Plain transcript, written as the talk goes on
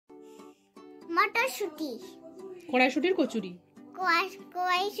মটরশুঁটি, কড়াইশুঁটির কচুরি।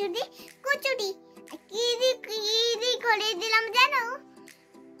 কড়াইশুঁটি কচুরি। কি দি করে দিলাম জানো?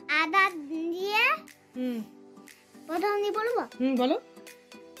 আদা দিয়ে, প্রথম দিয়ে বলবো? বলো।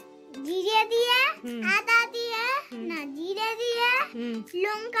 জিরে দিয়ে, আদা দিয়ে, না জিরে দিয়ে,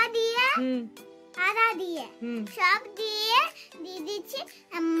 লঙ্কা দিয়ে, আদা দিয়ে, সব দিয়ে দিচ্ছি।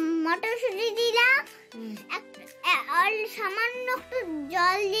 মটরশুঁটি দিলাম, সামান্য একটু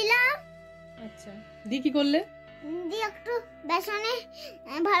জল দিলাম। আচ্ছা, দিয়ে কি করলে? দিয়ে একটু বেসনে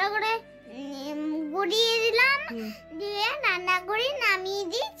ভালো করে গুঁড়িয়ে দিলাম, দিয়ে রান্না করে নামিয়ে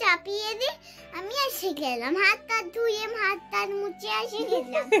দিই, চাপিয়ে দিই। আমি আর শিখে এলাম, হাতটা ধুয়ে হাতটা মুছে আসে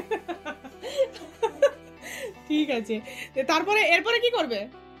গেলাম। ঠিক আছে, তারপরে এরপরে কি করবে?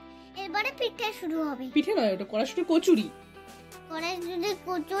 এরপরে পিঠে শুরু হবে। পিঠে নয়, ওটা কড়াইশুঁটির কচুরি। কড়াইশুঁটির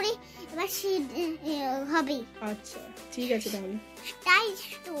কচুরি এবার হবে। আচ্ছা, ঠিক আছে তাহলে। Style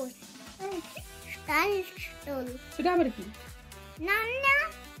stole, style stole. সেটা আবার কি? রান্না।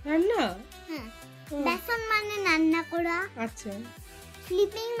 রান্না? হ্যাঁ, বেসন মানে রান্না করা। আচ্ছা।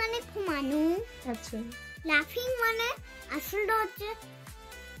 স্লিপিং মানে ঘুমানো। আচ্ছা। লাফিং মানে আসলটা হচ্ছে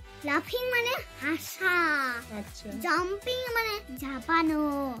লাফিং মানে হাসা। আচ্ছা। জাম্পিং মানে ঝাঁপানো।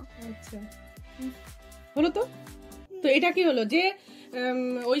 আচ্ছা, হলো তো। তো এটা কি হলো যে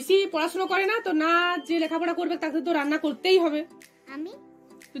ঐশী পড়াশোনা করে না, তো না যে লেখাপড়া করবে তাকে তো রান্না করতেই হবে। আমি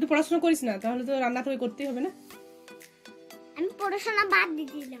তুই তো পড়াশোনা করিস না, তাহলে তো রান্না তোকে করতেই হবে না। আমি পড়াশোনা বাদ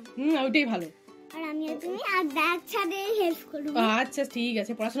দিয়ে দিলাম। ওইটাই ভালো। আর আমি তুমি আর বাচ্চাদের হেল্প করব। আচ্ছা ঠিক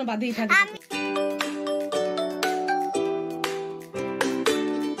আছে, পড়াশোনা বাদ দিয়ে থাকবি।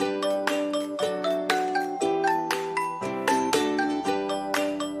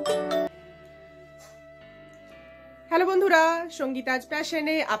 হ্যালো বন্ধুরা, সঙ্গীতাজ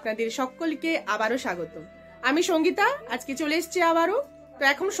প্যাশনে আপনাদের সকলকে আবারও স্বাগত। আমি সঙ্গীতা, আজকে চলে এসেছি আবারও। তো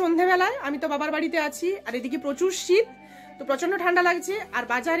এখন সন্ধেবেলায় আমি তো বাবার বাড়িতে আছি, আর এদিকে প্রচুর শীত, তো প্রচন্ড ঠান্ডা লাগছে। আর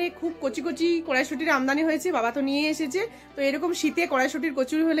বাজারে খুব কচি কচি কড়াইশুঁটির আমদানি হয়েছে, বাবা তো নিয়ে এসেছে। তো এরকম শীতে কড়াইশুঁটির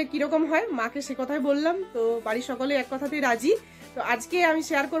কচুরি হলে কিরকম হয়, মাকে সে কথাই বললাম। তো বাড়ির সকলে এক কথাতেই রাজি। তো আজকে আমি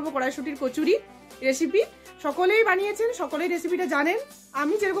শেয়ার করব কড়াইশুঁটির কচুরি রেসিপি। সকলেই বানিয়েছেন, সকলেই রেসিপিটা জানেন।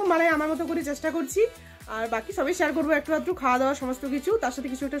 আমি যেরকম বানাই আমার মতো করে চেষ্টা করছি, আর বাকি সবাই শেয়ার করবো একটু একটু খাওয়া দাওয়া সমস্ত কিছু, তার সাথে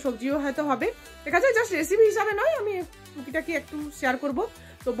কিছু একটা সবজিও হয়তো হবে। ঠিক আছে, জাস্ট রেসিপি হিসাবে নয়, আমি টুকিটাকি একটু শেয়ার করব।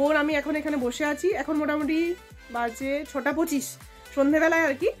 তো বোন আমি এখন এখানে বসে আছি, এখন মোটামুটি বাজে 6:25 সন্ধেবেলায়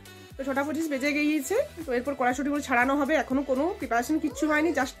আর কি। তো 6:25 বেজে গিয়েছে। তো এরপর কড়াইশুঁটিগুলো ছাড়ানো হবে, এখনো কোনো প্রিপারেশন কিচ্ছু হয়নি,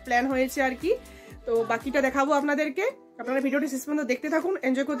 জাস্ট প্ল্যান হয়েছে আর কি। তো বাকিটা দেখাবো আপনাদেরকে। আপনারা ভিডিওটি শেষ পর্যন্ত দেখতে থাকুন,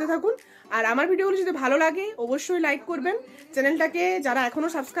 এনজয় করতে থাকুন। আর আমার ভিডিওগুলো যদি ভালো লাগে অবশ্যই লাইক করবেন। চ্যানেলটাকে যারা এখনো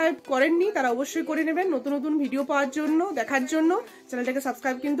সাবস্ক্রাইব করেননি তারা অবশ্যই করে নেবেন, নতুন নতুন ভিডিও পাওয়ার জন্য, দেখার জন্য চ্যানেলটাকে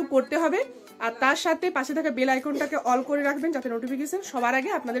সাবস্ক্রাইব কিন্তু করতে হবে। আর তার সাথে পাশে থাকা বেল আইকনটাকে অল করে রাখবেন, যাতে নোটিফিকেশন সবার আগে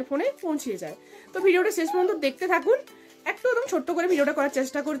আপনাদের ফোনে পৌঁছে যায়। তো ভিডিওটা শেষ পর্যন্ত দেখতে থাকুন। একটু একদম ছোট্ট করে ভিডিওটা করার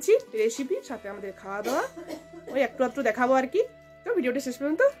চেষ্টা করছি, রেসিপি সাথে আমাদের খাওয়া দাওয়া ওই একটু একটু দেখাবো আর কি। তো ভিডিওটা শেষ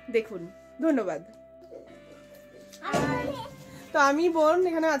পর্যন্ত দেখুন, ধন্যবাদ। তো আমি বোন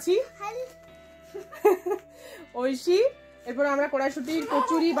এখানে আছি, ঐশী। এরপর আমরা কড়াইশুঁটির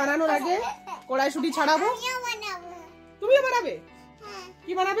কচুরি বানানোর আগে কড়াইশুঁটি ছাড়াবো। তুমিও বানাবে?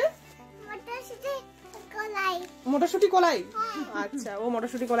 কি বানাবে? মটরশুঁটি কলাই। আচ্ছা, ও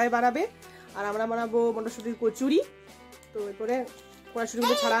মটরশুঁটি কলাই বানাবে, আর আমরা বানাবো মটরশুঁটির কচুরি। তো এরপরে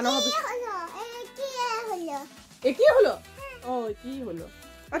কড়াইশুঁটিগুলো ছাড়ানো হবে। একই হলো? ও একই হলো,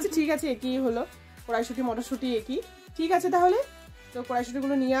 আচ্ছা ঠিক আছে, একই হলো। কড়াইশুঁটি মটরশুঁটি একই, ঠিক আছে তাহলে। তো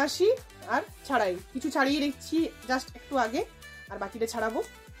কড়াইশুঁটিগুলো নিয়ে আসি আর ছাড়াই, কিছু ছাড়িয়ে রেখেছি জাস্ট একটু আগে, আর বাকিটা ছাড়াবো।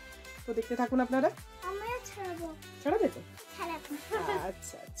 তো দেখতে থাকুন আপনারা। ছাড়াবে তো?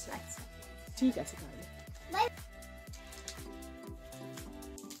 আচ্ছা আচ্ছা আচ্ছা, ঠিক আছে তাহলে।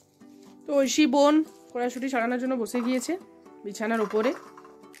 তো ঐশী বোন কড়াইশুঁটি ছাড়ানোর জন্য বসে গিয়েছে বিছানার উপরে।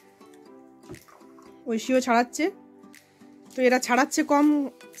 ঐশীও ছাড়াচ্ছে। তো এরা ছাড়াচ্ছে কম,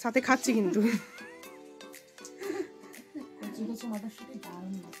 সাথে খাচ্ছে কিন্তু।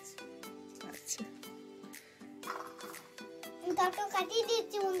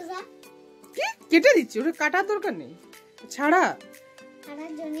 কেটে দিচ্ছি, ওটা কাটার দরকার নেই, ছাড়া।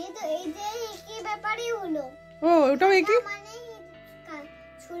 ও ওটাও একই।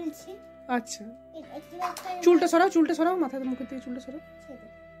 আচ্ছা, চুলটা সরাও, চুলটা সরাও, মাথার মুখের থেকে চুলটা সরাও।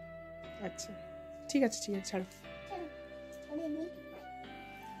 আচ্ছা ঠিক আছে, ঠিক আছে, ছাড়ো।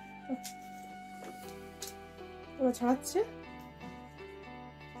 ওরা ছাড়াচ্ছে।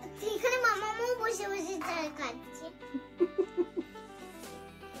 এখানে মামাও বসে বসে খাচ্ছে।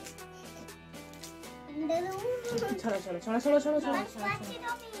 ছাড়া ছাড়া ছাড়া ছাড়া ছাড়া ছাড়া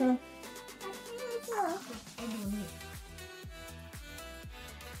ছাড়া।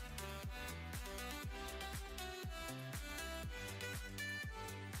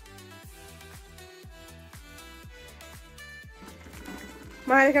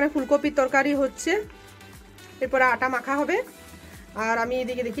 মায়ের এখানে ফুলকপির তরকারি হচ্ছে, এরপরে আটা মাখা হবে। আর আমি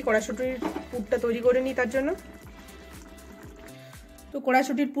এদিকে দেখি কড়াইশুঁটির পুরটা তৈরি করে নিই তার জন্য। তো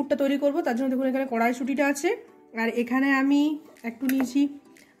কড়াইশুঁটির পুরটা তৈরি করব, তার জন্য দেখুন এখানে কড়াইশুঁটিটা আছে। আর এখানে আমি একটু নিয়েছি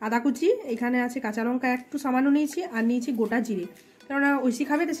আদা কুচি, এখানে আছে কাঁচা লঙ্কা একটু সামান্য নিয়েছি, আর নিয়েছি গোটা জিরে, কেননা ঐশী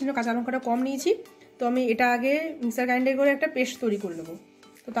খাবে তো সেজন্য কাঁচা লঙ্কাটা কম নিয়েছি। তো আমি এটা আগে মিক্সার গ্রাইন্ডার করে একটা পেস্ট তৈরি করে নেবো।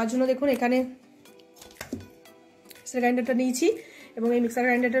 তো তার জন্য দেখুন এখানে মিক্সার গ্রাইন্ডারটা নিয়েছি, এবং এই মিক্সার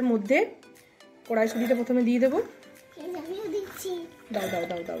গ্রাইন্ডারটার মধ্যে কড়াইশুঁটিটা প্রথমে দিয়ে দেবো। দাও দাও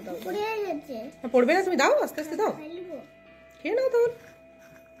দাও দাও দাও, পড়বে না, তুমি দাও, আস্তে আস্তে দাও, খেয়ে নাও তোর,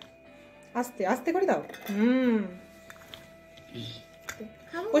 আস্তে আস্তে করে দাও।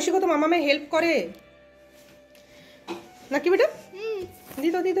 ঐশী কত মামামে হেল্প করে নাকি বেটা? দি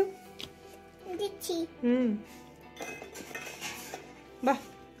দাও দি দাও, দিচ্ছি। বাহ,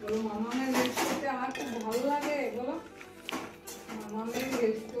 মামামের হেল্প করতে আমার খুব ভালো লাগে, বলো মামামের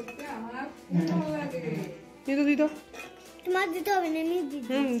হেল্প করতে আমার খুব ভালো লাগে। দি দাও দি দাও, তোমার দিতে হবে না, আমি দিই।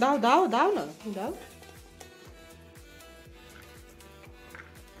 দাও দাও দাও না, দাও।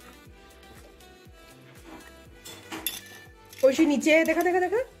 ঐশী নিচে দেখা দেখা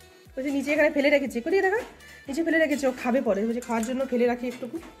দেখা, ওই যে নিচে এখানে ফেলে রেখেছে, কোথায় দেখা, নিচে ফেলে রেখেছে, ও খাবে পরে, ওই যে খাওয়ার জন্য ফেলে রাখি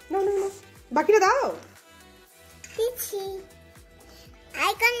একটুকু। নাও নাও নাও, বাকিটা দাও। দিচ্ছি।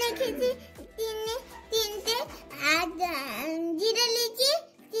 আইকন রেখেছি তিনটে, আর জিরে লিচি,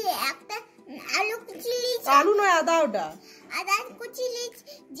 একটা আলু কুচি লিচি, আলু নয় আদা, ওটা আদা কুচি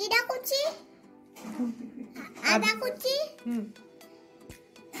লিচি, জিরা কুচি, আদা কুচি,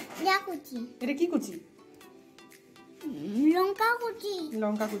 জিরা কুচি, এটা কি কুচি? লঙ্কা কুচি,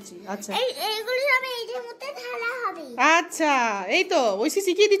 লঙ্কা কুচি। আচ্ছা এইগুলো সব এর মধ্যে ঢালা হবে। আচ্ছা, এই তো ঐশী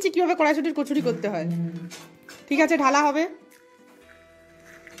শিখিয়ে দিচ্ছে কিভাবে কড়াইশুঁটির কচুরি করতে হয়। ঠিক আছে, ঢালা হবে।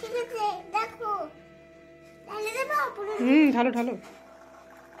 ঠিক আছে, দেখো ঢালে দেবো পুরো। ঢালো ঢালো,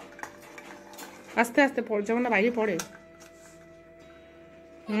 আস্তে আস্তে, যেমন না বাইরে পড়ে।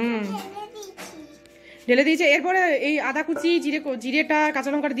 ঢেলে দিচ্ছি। ঢেলে দিয়েছে। এরপরে এই আদা কুচি, জিরেটা, কাঁচা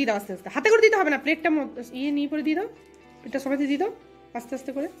লঙ্কাটা দিয়ে দাও আস্তে আস্তে, হাতে করে দিতে হবে না, প্লেটটা ইয়ে নিয়ে করে দিয়ে দাও, প্লেটটা সবাই দিয়ে দাও আস্তে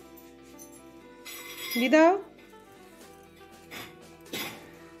আস্তে করে দিয়ে দাও।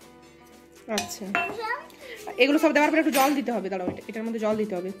 আচ্ছা, এগুলো সব দেওয়ার পরে একটু জল দিতে হবে, দাঁড়াও এটার মধ্যে জল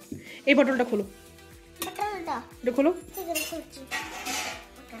দিতে হবে। এই বটলটা খোলো, এটা খোলো। ঠিক আছে, করছি।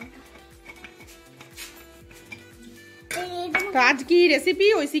 তো আজ কি রেসিপি,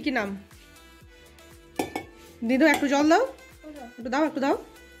 ঐশী কি নাম? দিয়ে দাও, একটু জল দাও, একটু দাও, একটু দাও।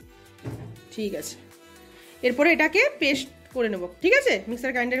 ঠিক আছে, এরপরে এটাকে পেস্ট করে নেবো। ঠিক আছে,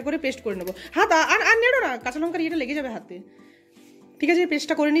 মিক্সার গ্রাইন্ডার করে পেস্ট করে নেবো। হাত আর নেড়ো না, কাঁচা লঙ্কার ইয়েটা লেগে যাবে হাতে। ঠিক আছে,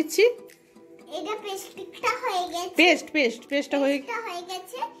 পেস্টটা করে নিচ্ছি। এটা পেস্টটা হয়ে গেছে। পেস্টটা হয়ে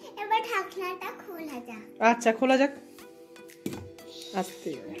গেছে। এবার ঢাকনাটা খোলা যাক। আচ্ছা, খোলা যাক।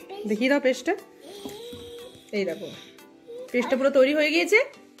 আস্তে দেখিয়ে দাও পেস্টটা। এই দেখো, পেস্টটা পুরো তৈরি হয়ে গিয়েছে।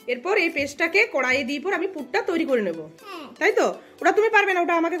 এরপর এই পেস্টটাকে কড়াইয়ে দিয়ে পর আমি পুরটা তৈরি করে নেব। তাই তো? ওটা তুমি পারবে না,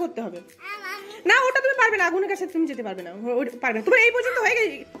 ওটা আমাকে করতে হবে। না, ওটা তুমি পারবে না, আগুনের কাছে তুমি যেতে পারবে না, পারবে না। তোমার এই পর্যন্ত হয়ে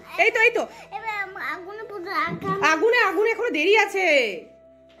গেছে। এই তো এবার আগুনে পুরো আগুনে এখনো দেরি আছে।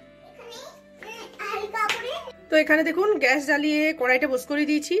 তো এখানে দেখুন গ্যাস জ্বালিয়ে কড়াইটা বস করে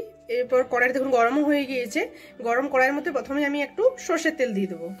দিয়েছি। এরপর কড়াইটা দেখুন গরমও হয়ে গিয়েছে। গরম কড়াইয়ের মধ্যে প্রথমে আমি একটু সরষের তেল দিয়ে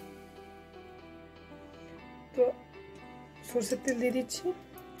দেবো। তো সরষের তেল দিয়ে দিচ্ছি,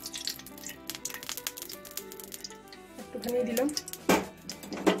 একটুখানি দিলাম।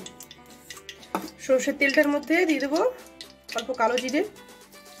 সরষের তেলটার মধ্যে দিয়ে দেবো অল্প কালো জিরে,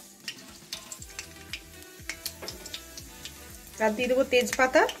 আর দিয়ে দেবো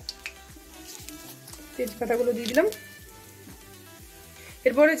তেজপাতা। তেজপাতাগুলো দিয়ে দিলাম।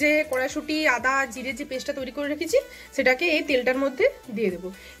 এরপরে যে কড়াইশুঁটি, আদা, জিরে যে পেস্টটা তৈরি করে রেখেছি সেটাকে এই তেলটার মধ্যে দিয়ে দেবো।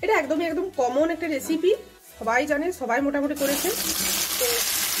 এটা একদম কমন একটা রেসিপি, সবাই জানে, সবাই মোটামুটি করেছে। তো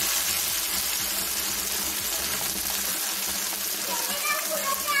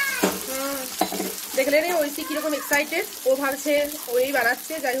দেখলেন ঐশী কিরকম এক্সাইটেড, ও ভাবছে ওই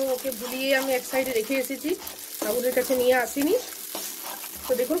বানাচ্ছে। যাই হোক, ওকে ভুলিয়ে আমি এক সাইডে রেখে এসেছি, বাবুদের কাছে নিয়ে আসিনি।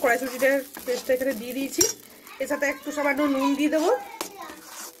 তো দেখুন কড়াইশুঁটিটার পেস্টটা এখানে দিয়ে দিয়েছি। এর সাথে একটু সামান্য নুন দিয়ে দেবো।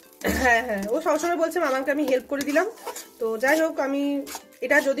 হ্যাঁ, ও সবসময় বলছে মামাকে আমি হেল্প করে দিলাম। তো যাই হোক, আমি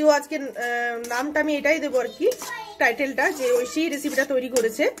এটা যদিও আজকে নামটা আমি এটাই দেবো আর কি, টাইটেলটা, যে ঐশী রেসিপিটা তৈরি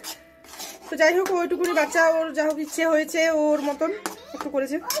করেছে। তো যাই হোক, ওইটুকুনি বাচ্চা, ওর যা হোক ইচ্ছে হয়েছে, ওর মতন একটু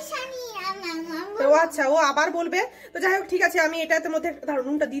করেছে। তো আচ্ছা, ও আবার বলবে। তো যাই হোক, ঠিক আছে, আমি এটাতে মধ্যে ধরো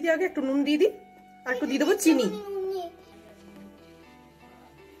নুনটা দিয়ে দিই, আগে একটু নুন দিয়ে দিই, আর একটু দিয়ে দেবো চিনি।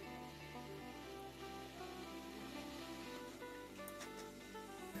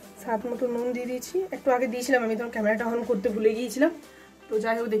 স্বাদ মতো নুন দিয়ে দিয়েছি। একটু আগে দিয়েছিলাম, আমি তখন ক্যামেরাটা অন করতে ভুলে গিয়েছিলাম। তো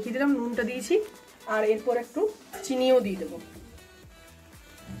যাই হোক দেখিয়ে দিলাম, নুনটা দিয়েছি আর এরপর একটু চিনিও দিয়ে দেবো।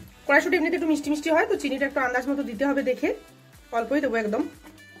 কড়াইশুঁটি এমনিতে একটু মিষ্টি মিষ্টি হয়, তো চিনিটা একটু আন্দাজ মতো দিতে হবে দেখে, অল্পই দেবো একদম।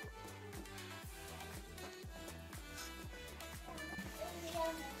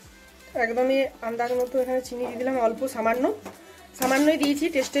 একদমই আন্দাজ মতো এখানে চিনি দিয়ে দিলাম, অল্প সামান্যই দিয়েছি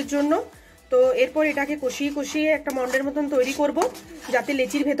টেস্টের জন্য। তো এরপর এটাকে কষিয়ে কষিয়ে একটা মন্ডের মতন তৈরি করব, যাতে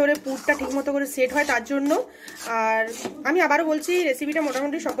লেচির ভেতরে পুরটা ঠিক মতো করে সেট হয় তার জন্য। আর আমি আবারও বলছি, রেসিপিটা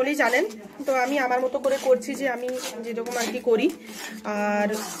মোটামুটি সকলেই জানেন, তো আমি আমার মতো করে করছি, যে আমি যেরকম আর কি করি। আর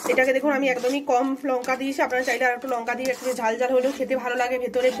এটাকে দেখুন আমি একদমই কম লঙ্কা দিয়েছি, আপনারা চাইলে আর একটু লঙ্কা দিয়ে একটু ঝাল ঝাল হলেও খেতে ভালো লাগে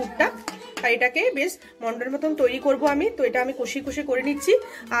ভেতরে পুরটা। আর এটাকে বেশ মন্ডের মতন তৈরি করব আমি। তো এটা আমি কষিয়ে কষিয়ে করে নিচ্ছি।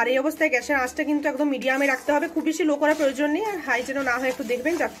 আর এই অবস্থায় গ্যাসের আঁচটা কিন্তু একদম মিডিয়ামে রাখতে হবে, খুব বেশি লো করার প্রয়োজন নেই। আর হাই যেন না হয় একটু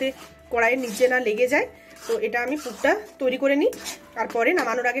দেখবেন, যাতে কড়াইয়ের নিচে না লেগে যায়। তো এটা আমি পুরটা তৈরি করে নিই। তারপরে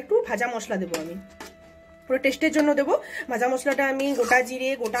নামানোর আগে একটু ভাজা মশলা দেবো আমি, পুরো টেস্টের জন্য দেবো। ভাজা মশলাটা আমি গোটা জিরে,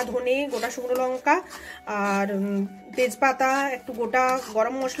 গোটা ধনে, গোটা শুকনো লঙ্কা আর তেজপাতা, একটু গোটা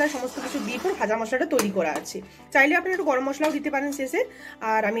গরম মশলা সমস্ত কিছু দিয়ে পর ভাজা মশলাটা তৈরি করা আছে। চাইলে আপনি একটু গরম মশলাও দিতে পারেন শেষে।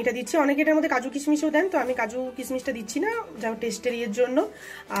 আর আমি এটা দিচ্ছি, অনেকে এটার মধ্যে কাজু কিশমিশও দেন, তো আমি কাজু কিশমিশটা দিচ্ছি না, যা টেস্টের ইয়ের জন্য।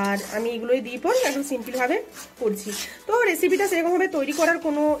 আর আমি এগুলোই দিয়ে পর একদম সিম্পলভাবে করছি। তো রেসিপিটা সেরকমভাবে তৈরি করার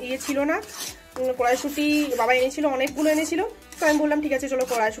কোনো ইয়ে ছিল না। কড়াইশুঁটি বাবা এনেছিল, অনেকগুলো এনেছিল, তো আমি বললাম ঠিক আছে চলো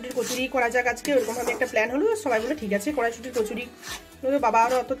কড়াইশুঁটির কচুরি করা যাক আজকে। ওরকমভাবে একটা প্ল্যান হলো, সবাই বলে ঠিক আছে কড়াইশুঁটির কচুরি। বাবা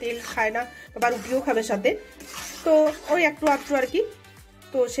আরও অত তেল খায় না, বাবা রুটিও খাবে সাথে, তো ওই একটু আধটু আর কি,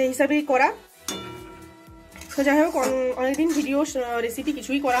 তো সেই হিসাবেই করা। তো যাই হোক, অনেকদিন ভিডিও রেসিপি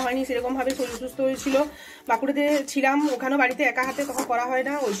কিছুই করা হয়নি সেরকমভাবে, শরীর সুস্থ হয়েছিল, বাঁকুড়াতে ছিলাম, ওখানেও বাড়িতে একা হাতে তখন করা হয়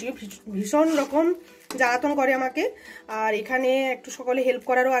না, ওই ভীষণ রকম জ্বালাতন করে আমাকে। আর এখানে একটু সকলে হেল্প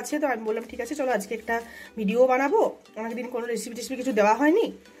করারও আছে, তো আমি বললাম ঠিক আছে চলো আজকে একটা ভিডিও বানাবো, অনেকদিন কোনো রেসিপি টেসিপি কিছু দেওয়া হয়নি,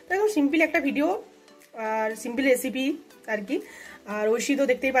 তো একদম সিম্পল একটা ভিডিও আর সিম্পল রেসিপি আর কি। আর ঐশী তো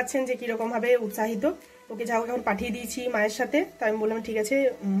দেখতেই পাচ্ছেন যে কীরকমভাবে উৎসাহিত, ওকে যা হোক এখন পাঠিয়ে দিয়েছি মায়ের সাথে। তো আমি বললাম ঠিক আছে,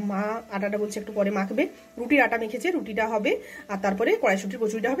 মা আটাটা বলছে একটু পরে মাখবে, রুটির আটা মেখেছে, রুটিটা হবে আর তারপরে কড়াইশুঁটির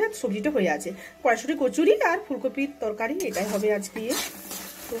কচুরিটা হবে, আর সবজিটা হয়ে আছে, কড়াইশুঁটির কচুরি আর ফুলকপির তরকারি, এটাই হবে আজকে।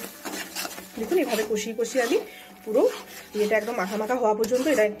 তো দেখুন এভাবে কষিয়ে কষিয়ে আমি পুরো এটা একদম মাখা মাখা হওয়া পর্যন্ত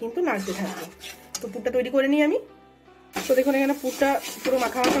এটা কিন্তু নাড়তে থাকবো। তো পুরটা তৈরি করে নিই আমি। তো দেখুন এখানে পুরটা পুরো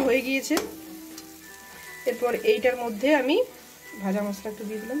মাখা মাখা হয়ে গিয়েছে। এরপর এইটার মধ্যে আমি ভাজা মশলা একটু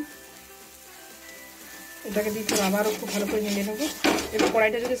দিয়ে দিলাম, এটাকে দিয়ে আবারও খুব ভালো করে নেড়ে নেবো। এবার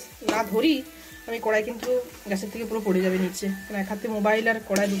কড়াইটা যদি না ধরি আমি, কড়াই কিন্তু গ্যাসের থেকে পুরো পড়ে যাবে নিচে, কারণ এক হাতে মোবাইল আর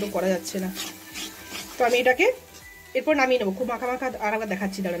কড়াই দুটো করা যাচ্ছে না। তো আমি এটাকে এরপর নামিয়ে নেবো, খুব মাখা মাখা, আর আবার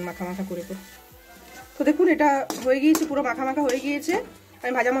দেখাচ্ছি দাঁড়ান মাখা মাখা করে। তো দেখুন এটা হয়ে গিয়েছে, পুরো মাখা মাখা হয়ে গিয়েছে,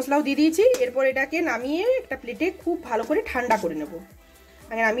 আমি ভাজা মশলাও দিয়ে দিয়েছি। এরপর এটাকে নামিয়ে একটা প্লেটে খুব ভালো করে ঠান্ডা করে নেবো,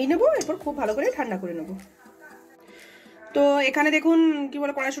 আগে নামিয়ে নেবো, এরপর খুব ভালো করে ঠান্ডা করে নেবো। তো এখানে দেখুন কি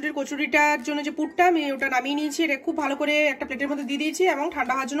বলে কড়াইশুঁটির কচুরিটার জন্য যে পুরটা আমি ওটা নামিয়ে নিয়েছি, এটা খুব ভালো করে একটা প্লেটের মধ্যে দিয়ে দিয়েছি এবং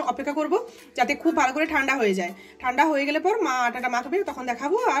ঠান্ডা হওয়ার জন্য অপেক্ষা করব, যাতে খুব ভালো করে ঠান্ডা হয়ে যায়। ঠান্ডা হয়ে গেলে পর মা আটাটা মাখবে, তখন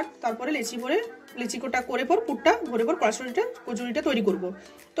দেখাবো। আর তারপরে লেচিকোটা করে পর পুরটা ভরে পর কচুরিটা তৈরি করব।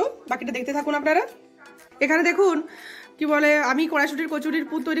 তো বাকিটা দেখতে থাকুন আপনারা। এখানে দেখুন কি বলে আমি কড়াইশুঁটির কচুরির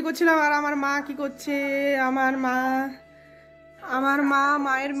পুর তৈরি করছিলাম, আর আমার মা কি করছে, আমার মা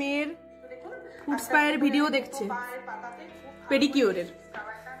মায়ের মেয়ের ফুড স্পায়ের ভিডিও দেখছে, পেডিকিওরের,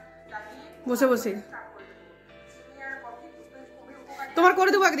 বসে বসে। তোমার করে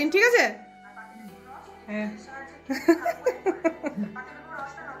দেবো একদিন, ঠিক আছে? হ্যাঁ।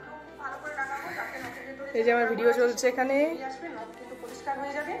 এই যে আমার ভিডিও চলছে এখানে, কিন্তু পরিষ্কার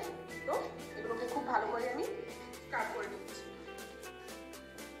হয়ে যাবে। তো এগুলোকে খুব ভালো করে আমি কাট করে নিচ্ছি।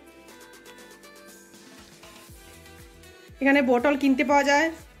 এখানে বোতল কিনতে পাওয়া যায়,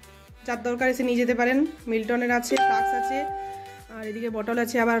 যার দরকার এসে নিয়ে যেতে পারেন। মিল্টনের আছে, ফ্লাক্স আছে, আর এদিকে বটল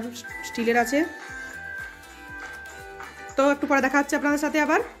আছে, আবার স্টিলের আছে। তো একটু পরে দেখা হচ্ছে আপনাদের সাথে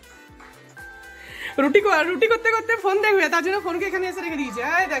আবার। রুটি করতে করতে ফোন দেখবে, তার জন্য ফোনকে এখানে এসে রেখে দিয়েছে।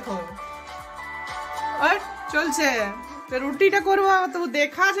 এই দেখো চলছে, রুটিটা করবো, তো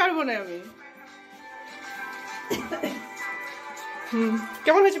দেখা ছাড়বো না আমি।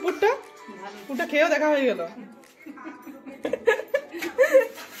 কেমন হয়েছে পুরটা খেয়েও দেখা হয়ে গেল।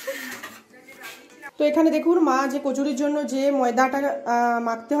 তো এখানে দেখুন মা যে কচুরির জন্য যে ময়দাটা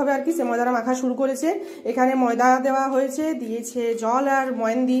মাখতে হবে আর কি, সে ময়দাটা মাখা শুরু করেছে। এখানে ময়দা দেওয়া হয়েছে, দিয়েছে জল আর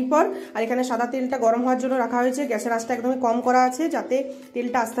ময়ন দিয়ে পর, আর এখানে সাদা তেলটা গরম হওয়ার জন্য রাখা হয়েছে। গ্যাসের আঁচটা একদমই কম করা আছে, যাতে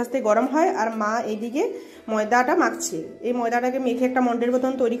তেলটা আস্তে আস্তে গরম হয়। আর মা এইদিকে ময়দাটা মাখছে। এই ময়দাটাকে মেখে একটা মন্ডের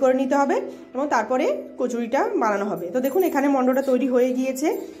মতন তৈরি করে নিতে হবে এবং তারপরে কচুরিটা বানানো হবে। তো দেখুন এখানে মন্ডটা তৈরি হয়ে গিয়েছে।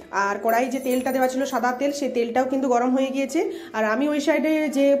 আর কড়াই যে তেলটা দেওয়া ছিল সাদা তেল, সেই তেলটাও কিন্তু গরম হয়ে গিয়েছে। আর আমি ওই সাইডে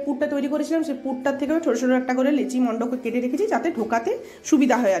যে পুরটা তৈরি করেছিলাম সেই পুরটার থেকেও ছোটো ছোটো একটা করে লেচি মন্ডকে কেটে রেখেছি যাতে ঢোকাতে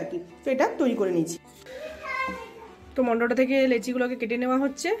সুবিধা হয় আর কি। তো এটা তৈরি করে নিয়েছি। তো মন্ডটা থেকে লেচিগুলোকে কেটে নেওয়া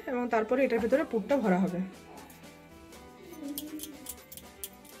হচ্ছে এবং তারপরে এটার ভেতরে পুরটা ভরা হবে।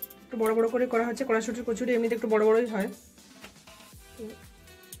 একটু বড় বড় করে করা হচ্ছে। কড়াইশুঁটির কচুরি এমনিতে একটু বড় বড়ই হয়।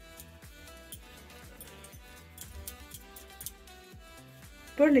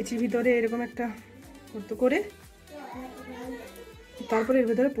 লেচির ভিতরে এরকম একটা গর্ত করে তারপরে এর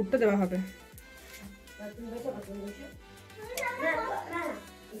ভেতরে পুরটা দেওয়া হবে।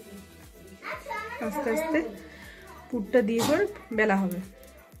 আস্তে আস্তে পুরটা দিয়ে করে বেলা হবে।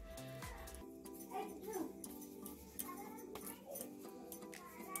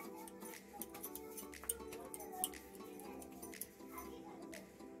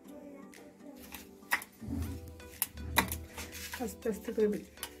 আস্তে আস্তে করে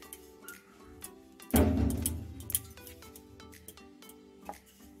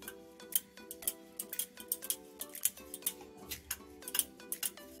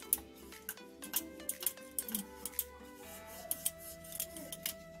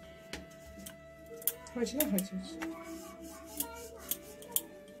হয়েছে না হয়েছে।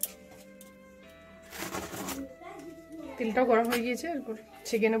 তেলটাও গরম হয়ে গিয়েছে, এরপর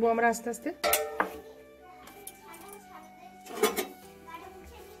ছেঁকে নেবো আমরা আস্তে আস্তে।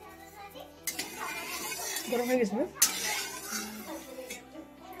 গরম হয়ে গেছে না?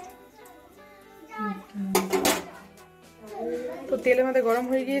 তো তেল আমাদের গরম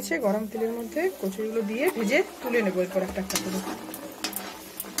হয়ে গিয়েছে। গরম তেলের মধ্যে কচুরিগুলো দিয়ে ভেজে তুলে নেবো এরপর একটা একটা করে।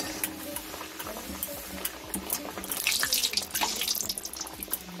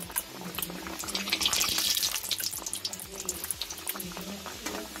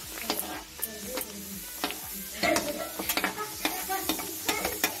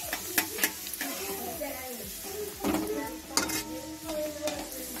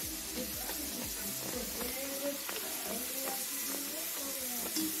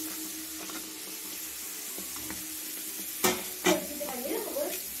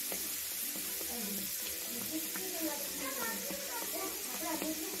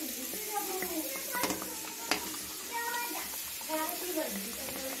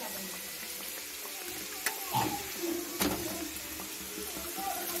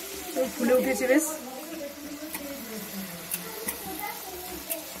 ফুলে উঠেছে বেশ।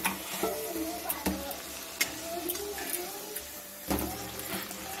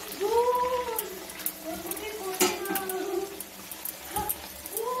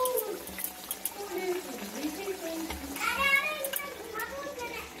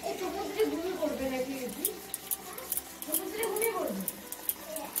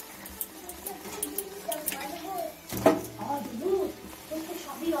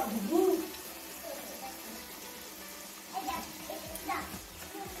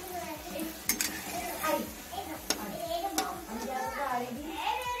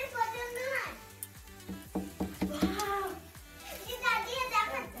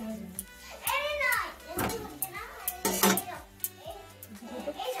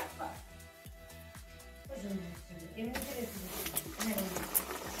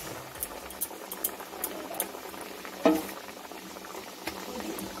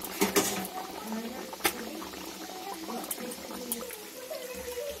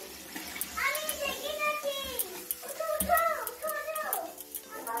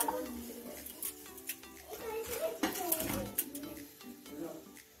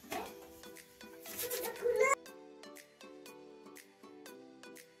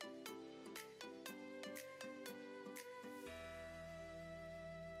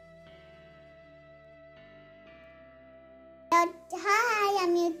 হাই,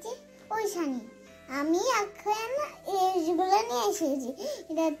 আমি হচ্ছে ঐশানী। আমি এখন এইগুলো নিয়ে এসেছি।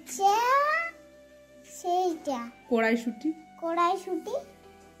 এটা হচ্ছে সেইটা কড়াইশুঁটি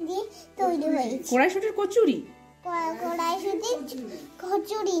দিয়ে তৈরি হয়েছে। কড়াইশুঁটির কচুরি, কড়াইশুঁটি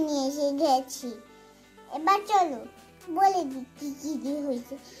কচুরি নিয়ে এসে গেছি। এবার চলো বলে দিই কি কি দিয়ে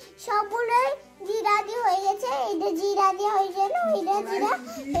হয়েছে। সবগুলোই জিরা দিয়ে হয়ে গেছে। এটা জিরা দিয়ে হয়ে গেল, এটা জিরা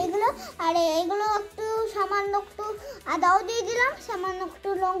এগুলো। আর এগুলো একটু সামান্য একটু আদাও দিয়ে দিলাম, সামান্য একটু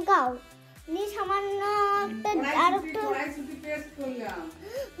লঙ্কাও দিয়ে সামান্য আর একটু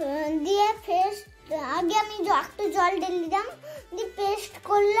দিয়ে পেস্ট। আগে আমি একটু জল ঢেলে দিলাম, দিয়ে পেস্ট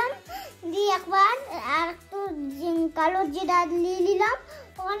করলাম, দিয়ে একবার আর একটু কালো জিরা দিয়ে দিলাম,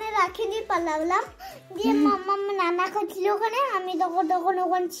 ওখানে রাখি দিয়ে পালালাম। দিয়ে মাম্মা নানা খাচ্ছিল ওখানে, আমি তখন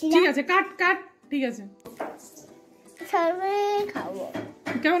ওখানে ছিলাম। ঠিক আছে, কাট কাট, ঠিক আছে। সর্বে খাবো।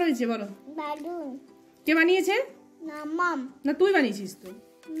 কেমন হয়েছে বলো? দারুন। কে বানিয়েছে? না মাম। না তুই বানিয়েছিস? তো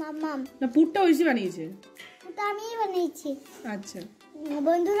মামাম না পুরটা ঐশী বানিয়েছে? ওটা আমি বানিয়েছি। আচ্ছা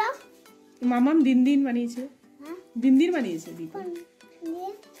বন্ধুরা মামাম দিন বানিয়েছে। হ্যাঁ দিন বানিয়েছে দীপা।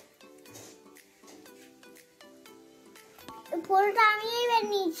 পুরোটা আমিই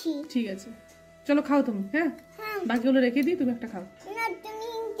বানিয়েছি। ঠিক আছে চলো খাও তুমি। হ্যাঁ হ্যাঁ বাকিগুলো রেখে দিই, তুমি একটা খাও। না তুমি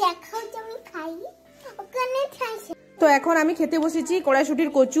দেখাও যে আমি খাই ওখানে খাইছে। তো এখন আমি খেতে বসেছি কড়াইশুটির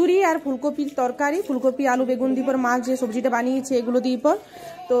কচুরি আর ফুলকপির তরকারি, ফুলকপি আলু বেগুন দিয়ে পর মাছ যে সবজিটা বানিয়েছে এগুলো দিয়ে পর।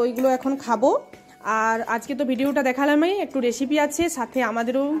 তো এগুলো এখন খাবো। আর আজকে তো ভিডিওটা দেখালামই, একটু রেসিপি আছে, সাথে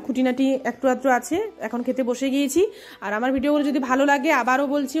আমাদেরও খুঁটিনাটি একটু আধটু আছে। এখন খেতে বসে গিয়েছি। আর আমার ভিডিওগুলো যদি ভালো লাগে আবারও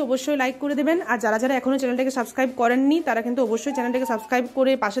বলছি অবশ্যই লাইক করে দেবেন। আর যারা যারা এখনও চ্যানেলটাকে সাবস্ক্রাইব করেননি তারা কিন্তু অবশ্যই চ্যানেলটাকে সাবস্ক্রাইব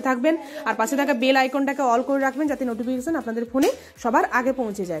করে পাশে থাকবেন। আর পাশে থাকা বেল আইকনটাকে অল করে রাখবেন যাতে নোটিফিকেশন আপনাদের ফোনে সবার আগে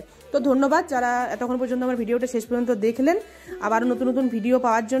পৌঁছে যায়। তো ধন্যবাদ যারা এতক্ষণ পর্যন্ত আমার ভিডিওটা শেষ পর্যন্ত দেখলেন। আবারও নতুন নতুন ভিডিও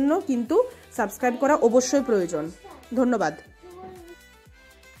পাওয়ার জন্য কিন্তু সাবস্ক্রাইব করা অবশ্যই প্রয়োজন। ধন্যবাদ।